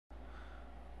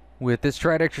With this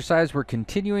try-it exercise, we're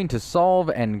continuing to solve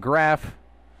and graph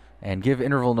and give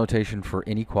interval notation for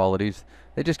inequalities.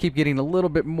 They just keep getting a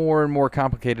little bit more and more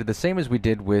complicated, the same as we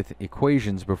did with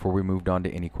equations before we moved on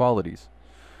to inequalities.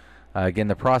 Again,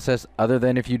 the process, other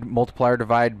than if you multiply or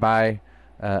divide by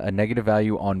a negative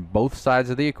value on both sides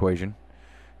of the equation,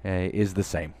 is the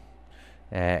same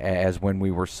as when we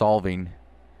were solving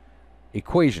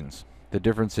equations. The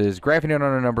difference is graphing it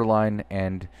on a number line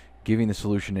and giving the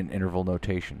solution in interval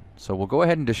notation. So we'll go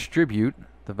ahead and distribute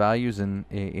the values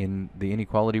in the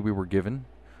inequality we were given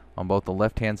on both the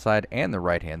left-hand side and the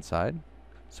right-hand side.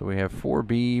 So we have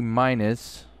 4b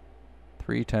minus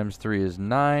 3 times 3 is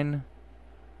 9,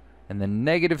 and then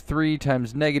negative 3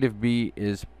 times negative b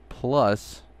is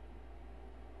plus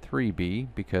 3b,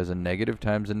 because a negative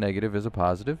times a negative is a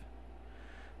positive.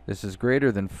 This is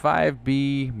greater than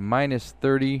 5b minus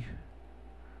 30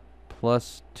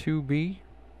 plus 2b.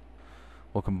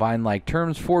 We'll combine like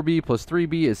terms. 4b plus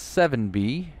 3b is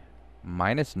 7b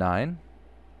minus 9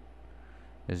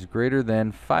 is greater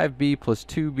than 5b plus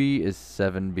 2b is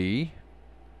 7b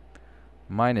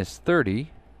minus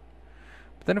 30.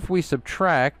 But then if we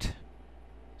subtract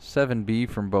 7b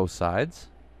from both sides,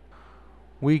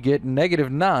 we get negative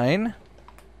 9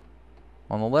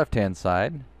 on the left-hand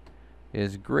side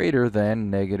is greater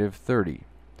than negative 30.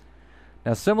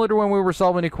 Now, similar to when we were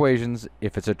solving equations,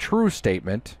 if it's a true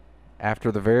statement,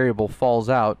 after the variable falls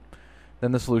out,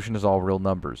 then the solution is all real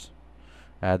numbers.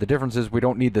 The difference is we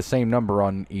don't need the same number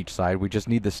on each side. We just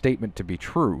need the statement to be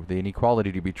true, the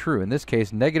inequality to be true. In this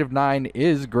case, negative 9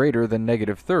 is greater than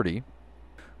negative 30,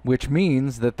 which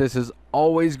means that this is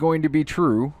always going to be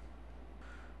true.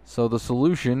 So the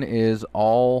solution is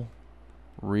all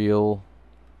real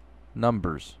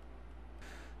numbers.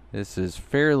 This is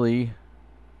fairly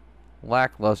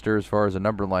lackluster as far as a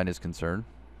number line is concerned.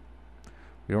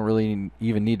 We don't really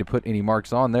even need to put any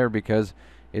marks on there because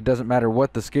it doesn't matter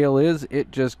what the scale is,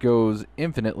 it just goes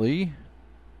infinitely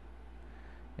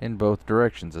in both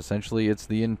directions. Essentially, it's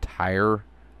the entire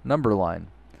number line.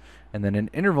 And then in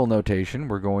interval notation,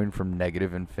 we're going from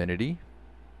negative infinity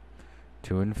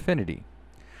to infinity.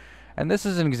 And this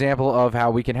is an example of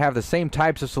how we can have the same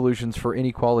types of solutions for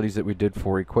inequalities that we did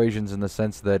for equations, in the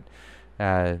sense that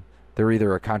they're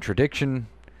either a contradiction,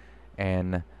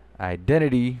 an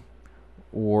identity,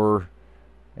 or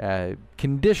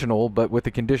conditional. But with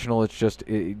the conditional, it's just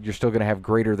you're still going to have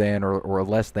greater than or a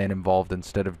less than involved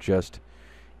instead of just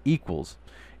equals.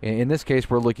 In this case,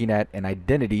 we're looking at an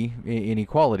identity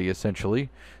inequality, essentially,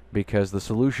 because the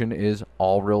solution is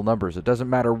all real numbers. It doesn't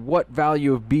matter what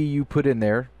value of b you put in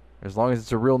there. As long as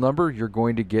it's a real number, you're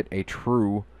going to get a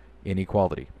true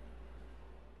inequality.